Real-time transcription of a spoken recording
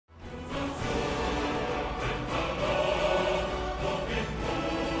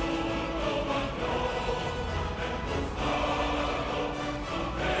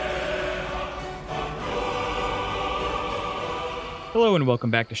Hello and welcome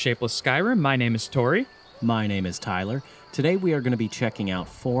back to Shapeless Skyrim. My name is Tori. My name is Tyler. Today we are going to be checking out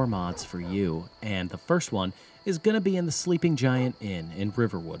 4 mods for you, and the first one is going to be in the Sleeping Giant Inn in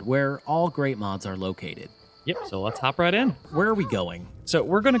Riverwood, where all great mods are located. Yep, so let's hop right in. Where are we going? So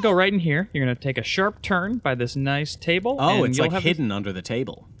we're going to go right in here. You're going to take a sharp turn by this nice table. Oh, it's like hidden under the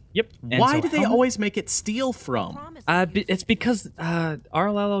table. Yep. Why do they always make it steal from? It's because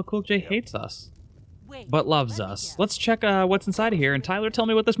Aurllcooljay hates us, but loves us. Let's check what's inside of here, and Tyler, tell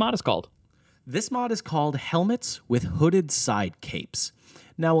me what this mod is called. This mod is called Helmets with Hooded Side Capes.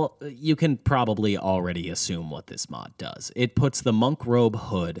 Now, you can probably already assume what this mod does. It puts the monk robe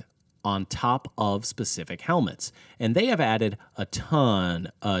hood on top of specific helmets, and they have added a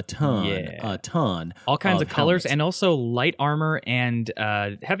ton All kinds of colors, helmets. and also light armor and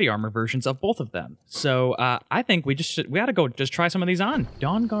heavy armor versions of both of them. So I think we gotta go just try some of these on.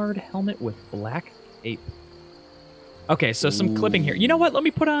 Dawnguard helmet with black cape. Okay, so some clipping here. You know what? Let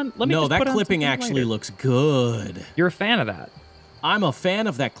me put on. No, that clipping actually looks good. You're a fan of that. I'm a fan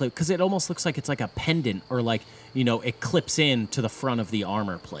of that clip because it almost looks like it's like a pendant, or like, you know, it clips in to the front of the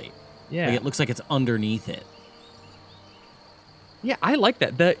armor plate. Yeah, like it looks like it's underneath it. Yeah, I like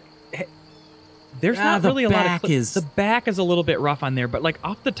that. There's not really a lot of the back is a little bit rough on there, but like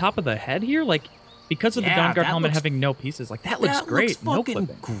off the top of the head here, like because of the Dawnguard helmet having no pieces, like that looks great. No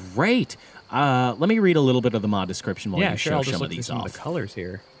clipping. Great. Let me read a little bit of the mod description while you show I'll just some look of these some off. of the colors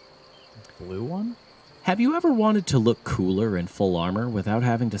here. Blue one. Have you ever wanted to look cooler in full armor without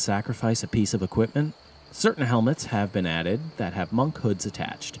having to sacrifice a piece of equipment? Certain helmets have been added that have monk hoods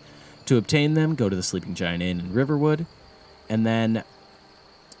attached. To obtain them, go to the Sleeping Giant Inn in Riverwood. And then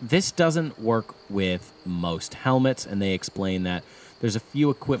this doesn't work with most helmets, and they explain that there's a few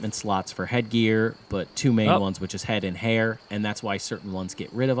equipment slots for headgear, but 2 main ones, which is head and hair, and that's why certain ones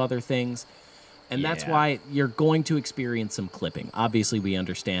get rid of other things. And that's why you're going to experience some clipping. Obviously, we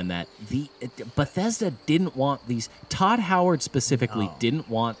understand that. Bethesda didn't want these. Todd Howard specifically didn't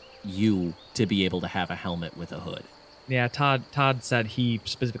want you to be able to have a helmet with a hood. Yeah, Todd said he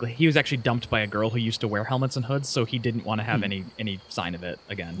was actually dumped by a girl who used to wear helmets and hoods, so he didn't want to have any sign of it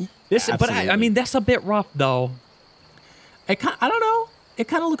again. But I mean, that's a bit rough though. I don't know. It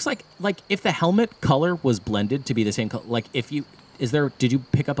kind of looks like if the helmet color was blended to be the same color. Like if you did you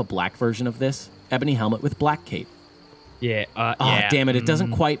pick up a black version of this ebony helmet with black cape? Yeah. Damn it! It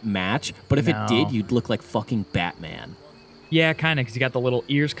doesn't quite match. But if it did, you'd look like fucking Batman. Yeah, kind of, because you got the little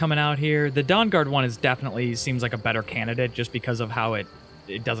ears coming out here. The Dawnguard one is definitely seems like a better candidate just because of how it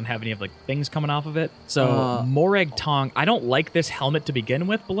doesn't have any of like things coming off of it. So Morag Tong, I don't like this helmet to begin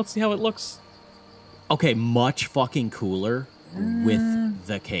with, but let's see how it looks. Okay, much fucking cooler with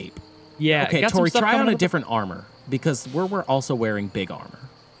the cape. Yeah. Okay, Tori, try on a different armor because we're also wearing big armor.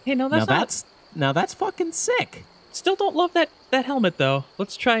 Hey, no, that's fucking sick. Still don't love that helmet though.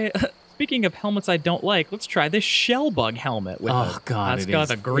 Let's try it. Speaking of helmets I don't like, let's try this Shellbug helmet. With God, got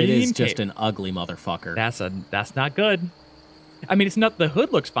a green it is cape. just an ugly motherfucker. That's not good. I mean, it's not. The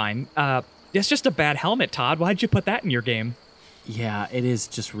hood looks fine. It's just a bad helmet, Todd. Why'd you put that in your game? Yeah, it is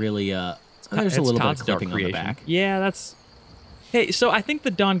just really. There's a little bit of clipping on the back. Yeah, that's. Hey, so I think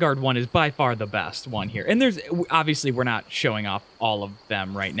the Dawnguard one is by far the best one here, and there's obviously we're not showing off all of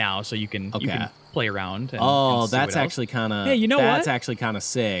them right now, so you can play around. And see that's actually kind of. Hey, you know what? That's actually kind of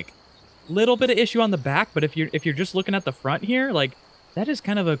sick. Little bit of issue on the back, but if you're just looking at the front here, like that is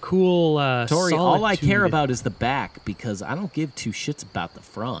kind of a cool. Tori, all I care about is the back because I don't give 2 shits about the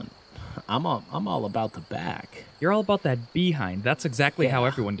front. I'm all about the back. You're all about that behind. That's exactly how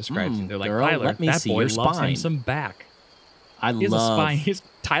everyone describes you. They're like, girl, Tyler, let me that see boy your loves spine. him some back. He has a spine.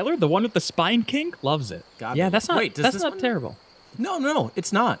 Tyler, the one with the spine kink, loves it. God, yeah, that's not. Wait, that's not terrible. No,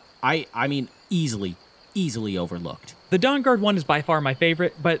 it's not. I mean, easily overlooked. The Dawnguard one is by far my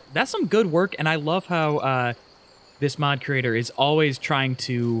favorite, but that's some good work, and I love how this mod creator is always trying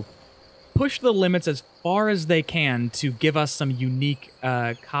to push the limits as far as they can to give us some unique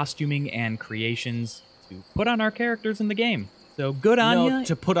costuming and creations to put on our characters in the game. So good on you.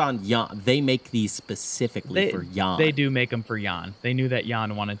 To put on Jan. They make these specifically for Jan. They do make them for Jan. They knew that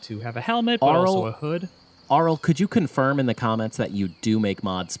Jan wanted to have a helmet, but also a hood. Aurll, could you confirm in the comments that you do make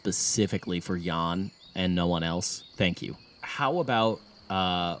mods specifically for Jan and no one else? Thank you. How about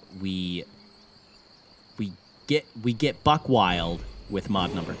we get buck wild with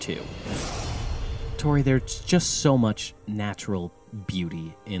mod number 2? Tori, there's just so much natural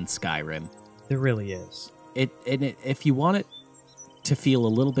beauty in Skyrim. There really is. If you want it to feel a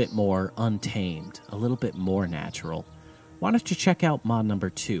little bit more untamed, a little bit more natural, why don't you check out mod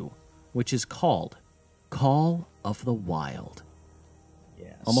number 2, which is called Call of the Wild.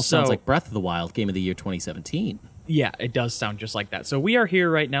 Yeah. Almost sounds like Breath of the Wild, Game of the Year 2017. Yeah, it does sound just like that. So we are here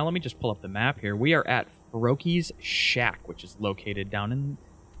right now. Let me just pull up the map here. We are at Feroki's Shack, which is located down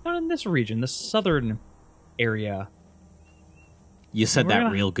in this region, the southern area. You said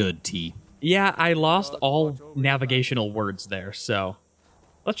that real good, T. Yeah, I lost all navigational words there, so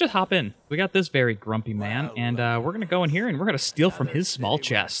let's just hop in. We got this very grumpy man, and we're going to go in here, and we're going to steal from his small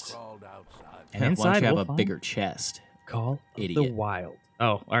chest. And inside, why don't you have a bigger chest? Call Idiot. the Wild.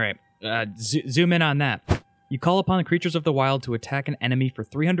 Oh, all right. Zoom in on that. You call upon the creatures of the wild to attack an enemy for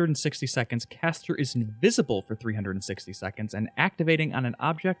 360 seconds. Caster is invisible for 360 seconds, and activating on an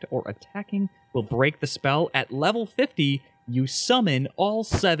object or attacking will break the spell. At level 50, you summon all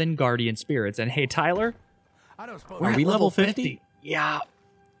 7 guardian spirits. And hey, Tyler, are we level 50? Yeah.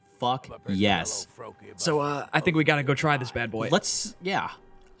 Fuck yes. So I think we gotta go try this bad boy. Yeah.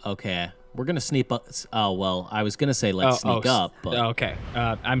 Okay. We're gonna sneak up. Oh well, I was gonna say let's sneak up, but okay.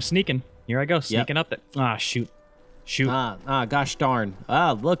 I'm sneaking. Here I go, sneaking up. Shoot. Gosh darn.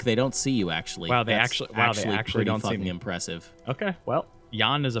 Look, they don't see you actually. Wow, they That's actually don't see fucking me. impressive. Okay, well,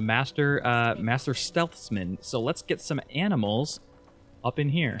 Jan is a master stealthsman, so let's get some animals up in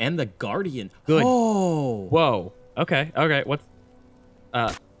here. And the guardian. Good. Oh. Whoa. Okay. What's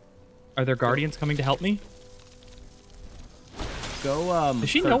are there guardians coming to help me? Go. Does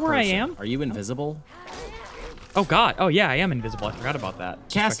she know where I am? Are you invisible? Oh God. Oh yeah, I am invisible. I forgot about that.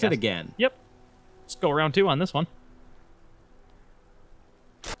 Cast it again. Yep. Let's go around 2 on this one.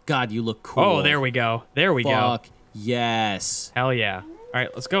 God, you look cool. Oh, there we go. Fuck yes. Hell yeah. All right,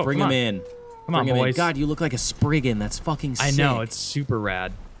 let's go. Bring him in. Come on, boys. God, you look like a Spriggan. That's fucking sick. I know, it's super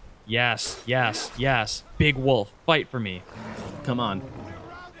rad. Yes. Big wolf, fight for me. Come on.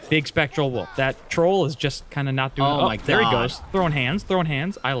 Big spectral wolf. That troll is just kind of not doing. Oh my God. There he goes. Throwing hands.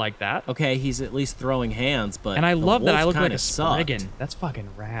 I like that. Okay, he's at least throwing hands, but and I love that I look like a sucked. Spriggan. That's fucking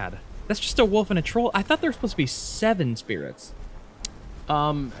rad. That's just a wolf and a troll. I thought there were supposed to be 7 spirits.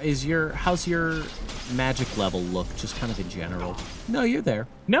 How's your magic level look, just kind of in general? No, you're there.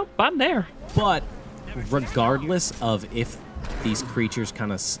 Nope, I'm there. But regardless of if these creatures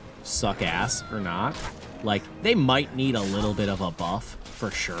kind of suck ass or not, like, they might need a little bit of a buff,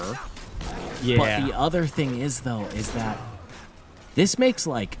 for sure. Yeah. But the other thing is, though, is that this makes,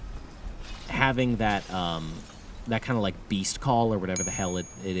 like, having that, that kind of, like, beast call or whatever the hell it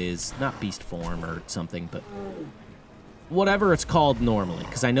is. Not beast form or something, but whatever it's called normally,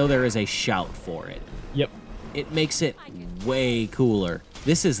 because I know there is a shout for it. Yep. It makes it way cooler.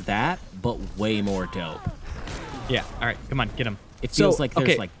 This is that, but way more dope. Yeah. All right, come on, get him. It feels like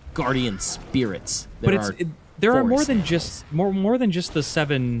there's like guardian spirits. There are more than just the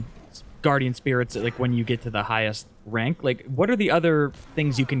 7 guardian spirits. Like when you get to the highest rank, like what are the other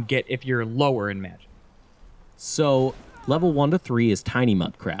things you can get if you're lower in magic? So level 1 to 3 is tiny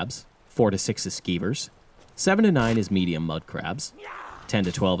mud crabs. 4 to 6 is skeevers. 7 to 9 is medium mud crabs. 10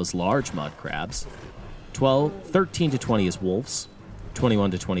 to 12 is large mud crabs. 13 to 20 is wolves.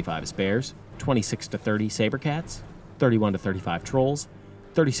 21 to 25 is bears. 26 to 30 saber cats. 31 to 35 trolls.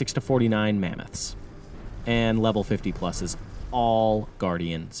 36 to 49 mammoths. And level 50 plus is all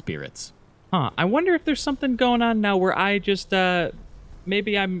guardian spirits. Huh. I wonder if there's something going on now where I just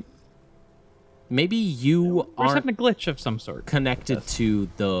maybe you we're aren't having a glitch of some sort. Connected to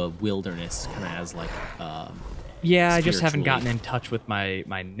the wilderness, kind of as like yeah, I just haven't gotten in touch with my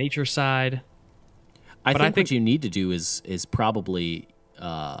nature side. I think what you need to do is probably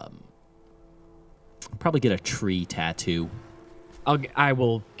get a tree tattoo. I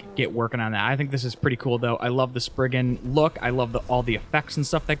will get working on that. I think this is pretty cool, though. I love the Spriggan look. I love all the effects and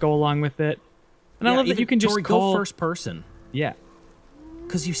stuff that go along with it. And I love that you can just go first person. Yeah.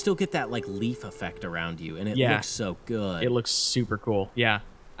 Because you still get that like leaf effect around you, and it looks so good. It looks super cool. Yeah.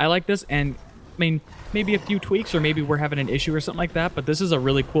 I like this, and I mean, maybe a few tweaks, or maybe we're having an issue or something like that, but this is a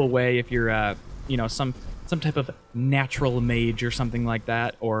really cool way if you're, some type of natural mage or something like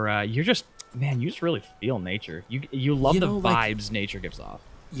that, or you're just... Man, you just really feel nature. You love the vibes nature gives off.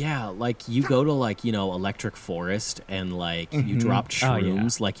 Yeah, like you go to like, Electric Forest and like you dropped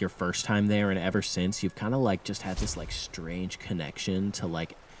shrooms like your first time there, and ever since you've kind of like just had this like strange connection to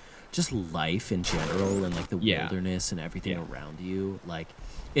like just life in general and like the wilderness and everything around you. Like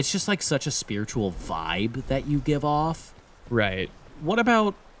it's just like such a spiritual vibe that you give off. Right. What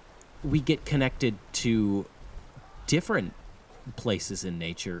about we get connected to different places in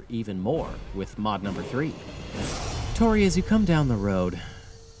nature even more with mod number 3. Tori, as you come down the road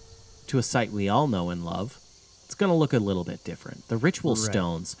to a site we all know and love, it's going to look a little bit different. The ritual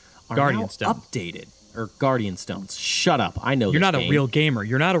stones are now updated. Or guardian stones. Shut up. I know You're not a real gamer.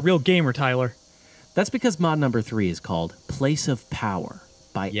 You're not a real gamer, Tyler. That's because mod number 3 is called Place of Power.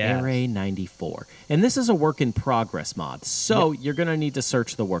 by Yes. Aurllcooljay. And this is a work in progress mod, so you're going to need to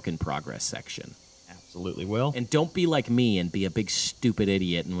search the work in progress section. Absolutely will. And don't be like me and be a big stupid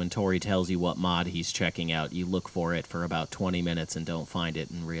idiot, and when Tori tells you what mod he's checking out, you look for it for about 20 minutes and don't find it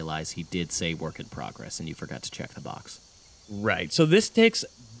and realize he did say work in progress and you forgot to check the box. Right. So this takes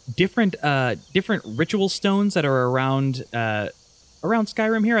different ritual stones that are around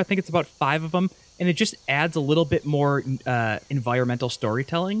Skyrim here. I think it's about 5 of them, and it just adds a little bit more environmental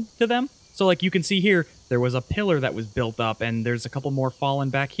storytelling to them. So like you can see here, there was a pillar that was built up, and there's a couple more fallen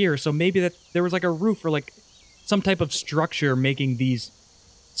back here. So maybe that there was like a roof or like some type of structure making these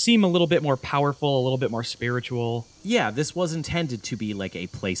seem a little bit more powerful, a little bit more spiritual. Yeah, this was intended to be like a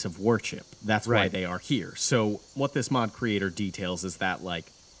place of worship. That's why Right. they are here. So what this mod creator details is that, like,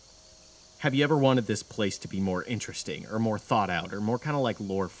 have you ever wanted this place to be more interesting or more thought out or more kind of like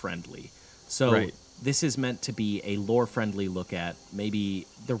lore friendly? So Right. this is meant to be a lore friendly look at maybe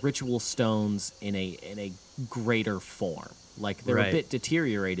the ritual stones in a greater form. Like they're Right. a bit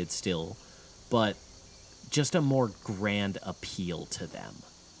deteriorated still, but just a more grand appeal to them.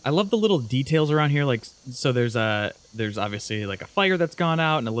 I love the little details around here. Like, so there's obviously like a fire that's gone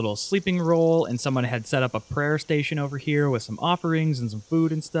out and a little sleeping roll, and someone had set up a prayer station over here with some offerings and some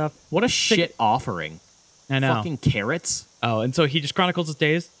food and stuff. What a shit offering. I know. Fucking carrots. Oh, and so he just chronicles his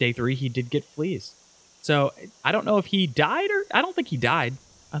days. Day 3, he did get fleas. So I don't know if he died or I don't think he died.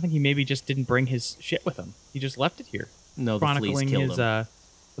 I think he maybe just didn't bring his shit with him. He just left it here. No, the fleas killed him.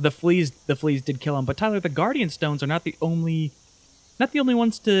 The fleas did kill him. But Tyler, the Guardian Stones are not the only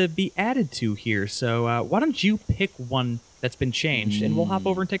ones to be added to here. So why don't you pick one that's been changed, and we'll hop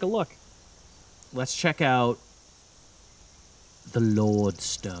over and take a look. Let's check out the Lord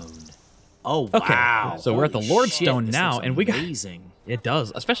Stone. Oh, Okay, wow. so we're at the Holy Lord shit, Stone this now, looks and we got amazing. It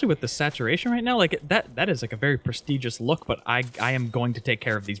does, especially with the saturation right now. Like that is like a very prestigious look. But I am going to take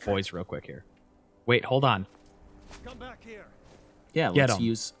care of these boys real quick here. Wait, hold on. Come back here. Yeah, Get let's 'em.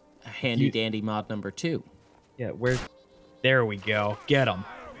 use handy dandy mod number 2. Yeah, where? There we go. Get them,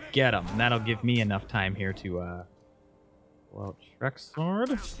 get them. And that'll give me enough time here to pull out Shrek's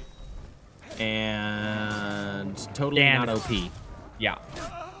sword. And totally Dan. not OP. Yeah.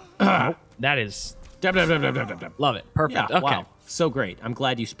 Nope. That is love it. Perfect. Yeah, Okay. wow. So great. I'm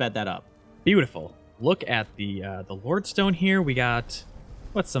glad you sped that up. Beautiful. Look at the Lord Stone here. We got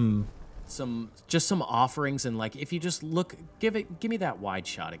some Just some offerings, and like if you just look, give me that wide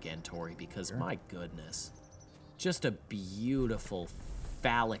shot again, Tori, because my goodness. Just a beautiful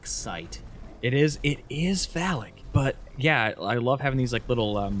phallic sight. It is phallic, but yeah, I love having these like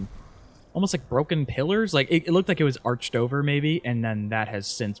little almost like broken pillars. Like it looked like it was arched over maybe, and then that has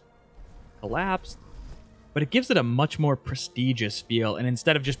since collapsed. But it gives it a much more prestigious feel, and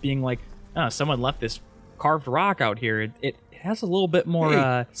instead of just being like, oh, someone left this carved rock out here, it has a little bit more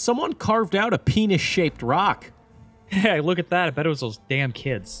Hey, someone carved out a penis-shaped rock. hey, look at that. I bet it was those damn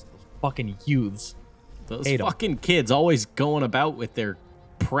kids. Those fucking youths. Those Hate 'em. fucking kids always going about with their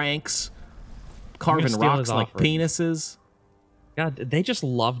pranks, carving steal rocks his like offering. penises. God, they just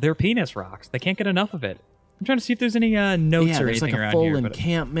love their penis rocks. They can't get enough of it. I'm trying to see if there's any notes Yeah, or there's anything like a around full here. But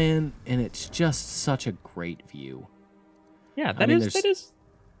encampment, and it's just such a great view. yeah, I mean, that is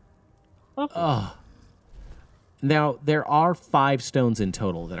lovely. Oh. Now, there are 5 stones in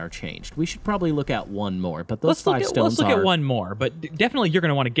total that are changed. We should probably look at one more, but those 5 stones let's look are... at one more, but definitely you're going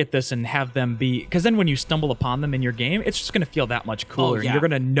to want to get this and have them be, because then when you stumble upon them in your game, it's just going to feel that much cooler. yeah. And you're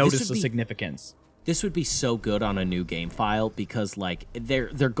going to notice would the be- significance. This would be so good on a new game file because, like, they're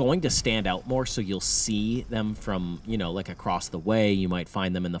going to stand out more, so you'll see them from, you know, like across the way. You might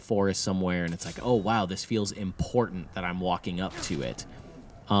find them in the forest somewhere, and it's like, oh, wow, this feels important that I'm walking up to it.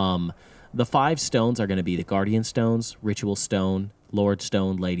 The 5 stones are going to be the Guardian Stones, Ritual Stone, Lord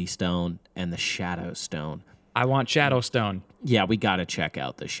Stone, Lady Stone, and the Shadow Stone. I want Shadow Stone. Yeah, we got to check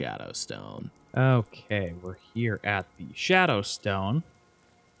out the Shadow Stone. Okay, we're here at the Shadow Stone,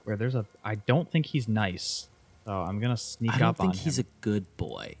 where there's a... I don't think he's nice, so I'm going to sneak I don't up on him. think he's a good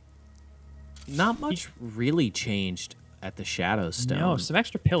boy. Not much really changed at the Shadow Stone. No, some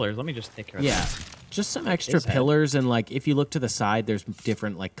extra pillars. Let me just take care of Yeah, that. just some extra His head. pillars, and like if you look to the side, there's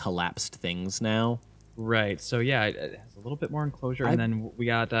different like collapsed things now. Right, so yeah, it has a little bit more enclosure, I- and then we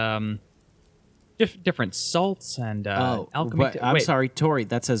got different salts and alchemy. but I'm Wait, sorry, Tori.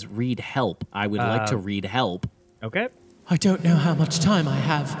 That says read help. I would like to read help. Okay. I don't know how much time I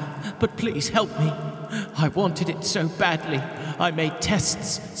have, but please help me. I wanted it so badly. I made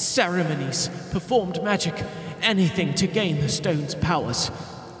tests, ceremonies, performed magic, anything to gain the stone's powers.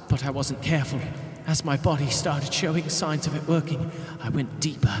 But I wasn't careful. As my body started showing signs of it working, I went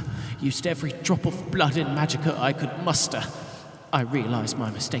deeper, used every drop of blood in magicka I could muster. I realize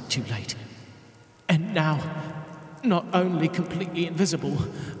my mistake too late. And now, not only completely invisible,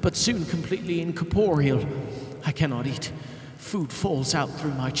 but soon completely incorporeal. I cannot eat. Food falls out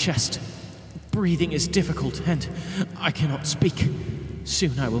through my chest. Breathing is difficult, and I cannot speak.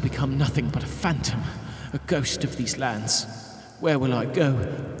 Soon I will become nothing but a phantom, a ghost of these lands. Where will I go?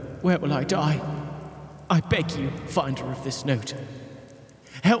 Where will I die? I beg you, finder of this note,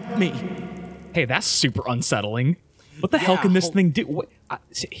 help me. Hey, that's super unsettling. What the hell can this thing do?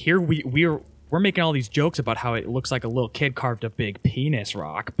 Here we're making all these jokes about how it looks like a little kid carved a big penis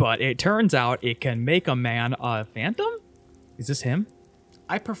rock, but it turns out it can make a man a phantom? Is this him?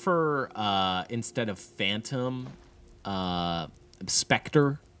 I prefer instead of phantom,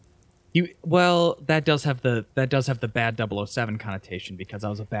 specter. Well, that does have the bad 007 connection because that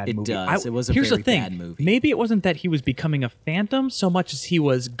was a bad movie. It does. It was a Here's very the thing. bad movie. Maybe it wasn't that he was becoming a phantom so much as he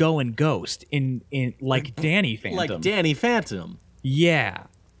was going ghost in like Danny Phantom. Like Danny Phantom. Yeah.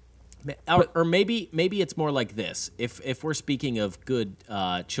 Or maybe it's more like this. If we're speaking of good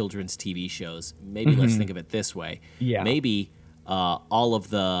children's TV shows, maybe let's think of it this way. Yeah. Maybe all of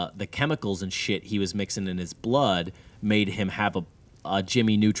the chemicals and shit he was mixing in his blood made him have a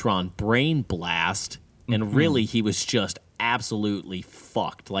Jimmy Neutron brain blast, and really he was just absolutely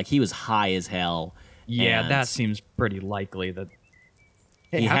fucked. Like he was high as hell. Yeah, that seems pretty likely. That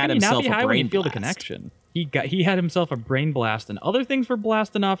he had himself a brain feel blast. The connection. He had himself a brain blast, and other things were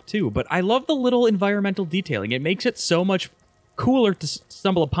blasting off too. But I love the little environmental detailing. It makes it so much cooler to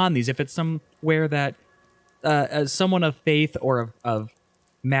stumble upon these if it's somewhere that as someone of faith or of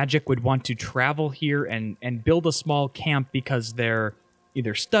magic would want to travel here and build a small camp because they're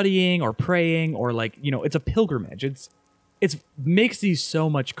either studying or praying or it's a pilgrimage. It makes these so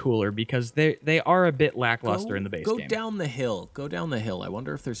much cooler because they are a bit lackluster in the base game. Go down the hill. I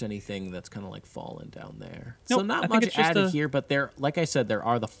wonder if there's anything that's kind of like fallen down there. Nope, so not I think much it's just added here, but there, like I said, there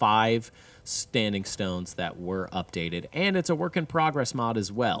are the 5 standing stones that were updated, and it's a work in progress mod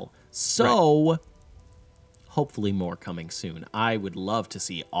as well. So hopefully more coming soon. I would love to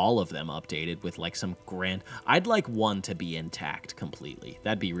see all of them updated with like some grand... I'd like one to be intact completely.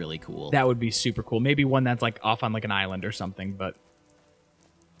 That'd be really cool. That would be super cool. Maybe one that's like off on like an island or something, but...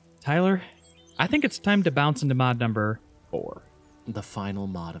 Tyler, I think it's time to bounce into mod number 4. The final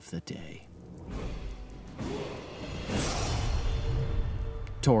mod of the day.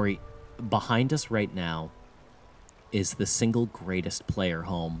 Tori, behind us right now is the single greatest player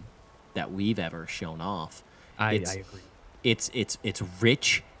home that we've ever shown off. I agree. It's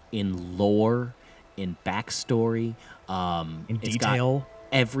rich in lore, in backstory, in detail. Got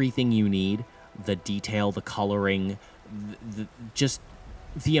everything you need. The detail, the coloring, just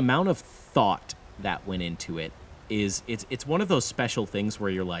the amount of thought that went into it is it's one of those special things where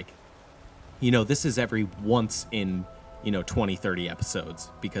you're like, this is every once in 20, 30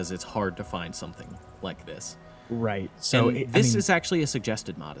 episodes because it's hard to find something like this. Right. So this is actually a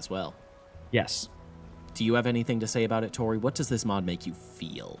suggested mod as well. Yes. Do you have anything to say about it, Tori? What does this mod make you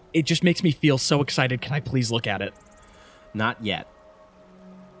feel? It just makes me feel so excited. Can I please look at it? Not yet.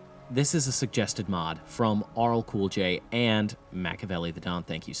 This is a suggested mod from Aurllcooljay and Makaveli ThaDon.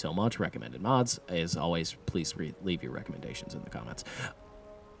 Thank you so much. Recommended mods. As always, please leave your recommendations in the comments.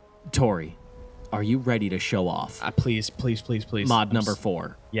 Tori, are you ready to show off? Please. Mod number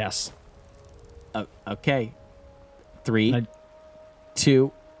 4. Yes. Okay. 3,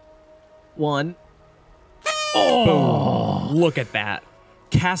 2, 1. Oh, boom. Look at that.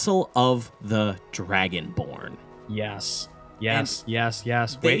 Castle of the Dragonborn. Yes. And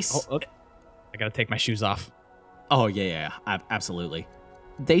Wait. I gotta take my shoes off. Oh, yeah, absolutely.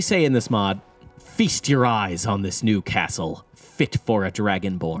 They say in this mod, feast your eyes on this new castle, fit for a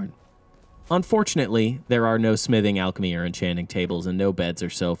Dragonborn. Unfortunately, there are no smithing, alchemy, or enchanting tables, and no beds or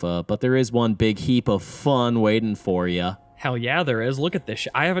sofa, but there is one big heap of fun waiting for you. Hell yeah, there is. Look at this.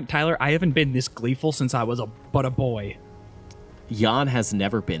 I haven't been this gleeful since I was a boy. Jan has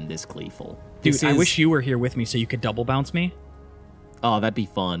never been this gleeful. Dude, I wish you were here with me so you could double bounce me. Oh, that'd be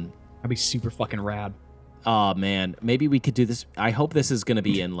fun. That'd be super fucking rad. Oh, man. Maybe we could do this. I hope this is going to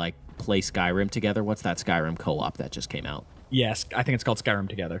be in, like, play Skyrim together. What's that Skyrim co-op that just came out? Yes, I think it's called Skyrim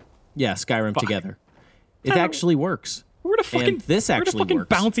Together. Yeah, Skyrim Together. It actually works. We're the fucking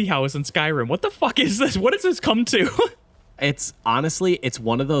bouncy house in Skyrim. What the fuck is this? What does this come to? It's honestly, it's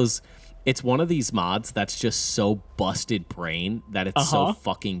one of these mods that's just so busted brain that it's so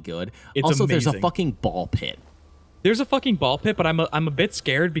fucking good. It's also, amazing. There's a fucking ball pit. There's a fucking ball pit, but I'm a bit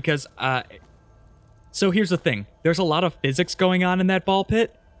scared because so here's the thing. There's a lot of physics going on in that ball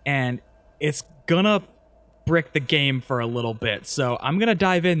pit, and it's gonna brick the game for a little bit. So I'm gonna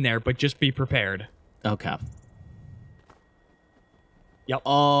dive in there, but just be prepared. Okay. Yep.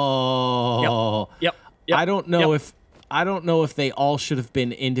 Oh. Yep. I don't know if they all should have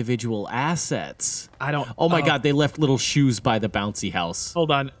been individual assets. I don't. Oh my God, they left little shoes by the bouncy house.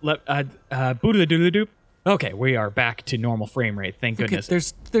 Hold on. Boodle-doodle-doop. Okay, we are back to normal frame rate. Thank goodness.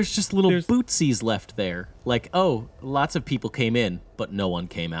 There's just little bootsies left there. Like, oh, lots of people came in, but no one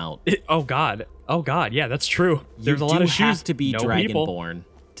came out. Oh God. Yeah, that's true. There's a lot of shoes. You have to be no Dragonborn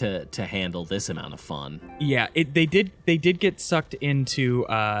to handle this amount of fun. Yeah, they did get sucked into.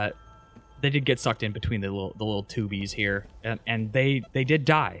 They did get sucked in between the little tubies here, and they did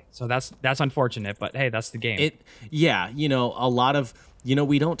die. So that's unfortunate. But hey, that's the game. Yeah, a lot of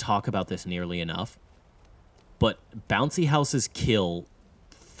we don't talk about this nearly enough. But bouncy houses kill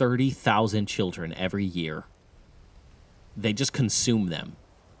 30,000 children every year. They just consume them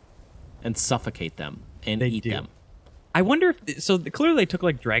and suffocate them and eat them. I wonder if clearly they took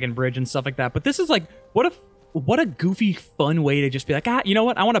like Dragon Bridge and stuff like that, but this is like what a goofy fun way to just be like, you know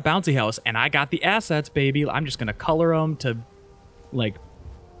what? I want a bouncy house and I got the assets, baby. I'm just going to color them to like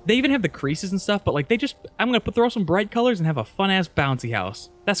they even have the creases and stuff, but like I'm going to throw some bright colors and have a fun ass bouncy house.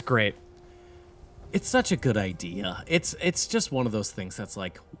 That's great. It's such a good idea. It's just one of those things that's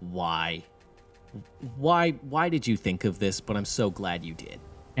like, why did you think of this? But I'm so glad you did.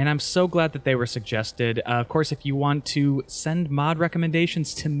 And I'm so glad that they were suggested. Of course, if you want to send mod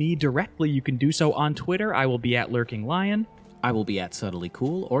recommendations to me directly, you can do so on Twitter. I will be at Lurking Lion. I will be at Subtly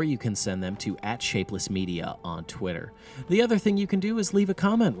Cool, or you can send them to @ShapelessMedia on Twitter. The other thing you can do is leave a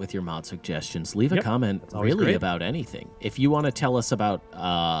comment with your mod suggestions. Leave a comment really about anything. If you want to tell us about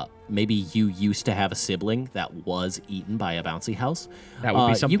maybe you used to have a sibling that was eaten by a bouncy house, that would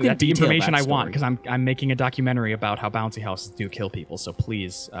be something. That'd be information I want because I'm making a documentary about how bouncy houses do kill people. So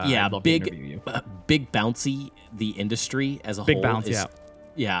please, I'd love to interview you. Big bouncy, the industry as a big whole, bounce, is,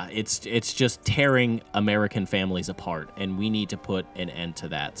 yeah, it's just tearing American families apart, and we need to put an end to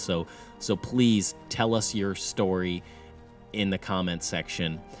that. So please tell us your story in the comment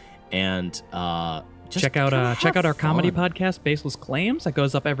section, and check out our comedy podcast, Baseless Claims, that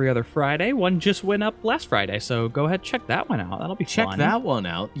goes up every other Friday. One just went up last Friday, so go ahead, check that one out. That'll be fun. Check that one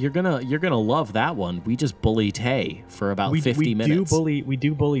out. You're gonna love that one. We just bully Tay for about 50 minutes. We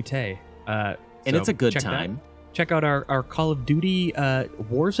do bully Tay, and it's a good time. Check out our Call of Duty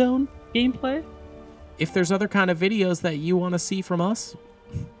Warzone gameplay. If there's other kind of videos that you want to see from us,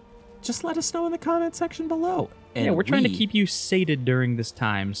 just let us know in the comment section below. And yeah, we're trying to keep you sated during this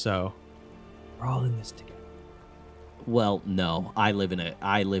time, so we're all in this together. Well, no, I live in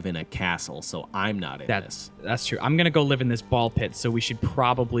a castle, so I'm not in this. That's true. I'm gonna go live in this ball pit, so we should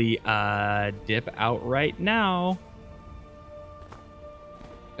probably dip out right now.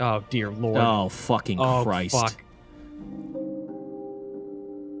 Oh, dear Lord. Oh, fucking Christ. Fuck.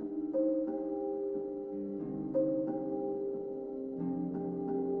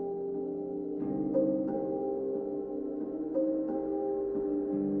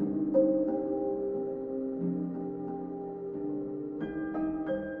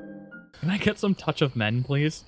 Can I get some Touch of Men, please?